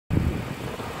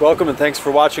Welcome and thanks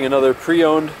for watching another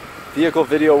pre-owned vehicle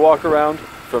video walk around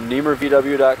from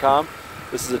NemerVW.com.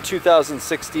 This is a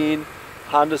 2016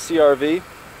 Honda CRV. You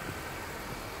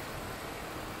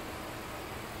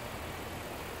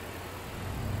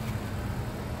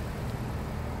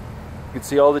can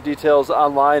see all the details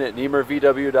online at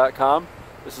NemerVW.com.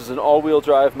 This is an all-wheel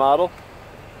drive model.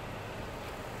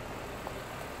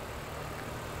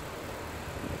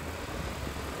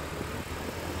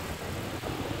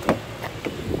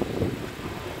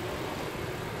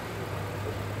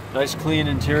 Nice clean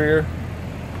interior.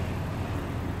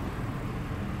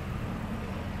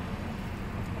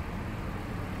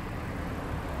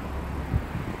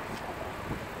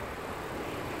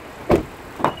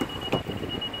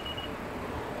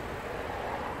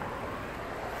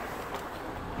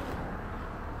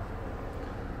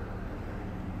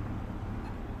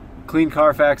 Clean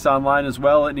Carfax online as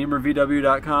well at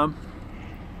NemerVW.com.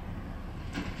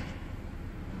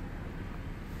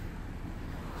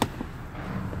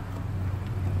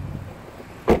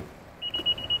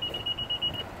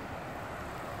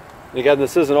 Again,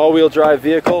 this is an all-wheel drive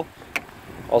vehicle.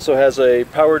 Also has a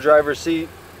power driver seat,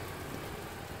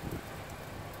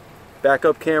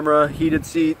 backup camera, heated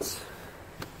seats,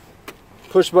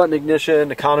 push button ignition,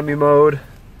 economy mode,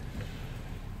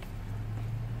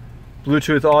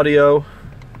 Bluetooth audio,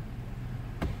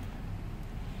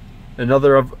 and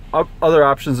other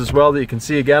options as well that you can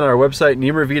see again on our website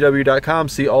NemerVW.com.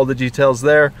 See all the details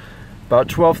there. About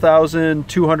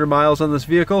 12,200 miles on this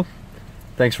vehicle.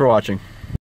 Thanks for watching.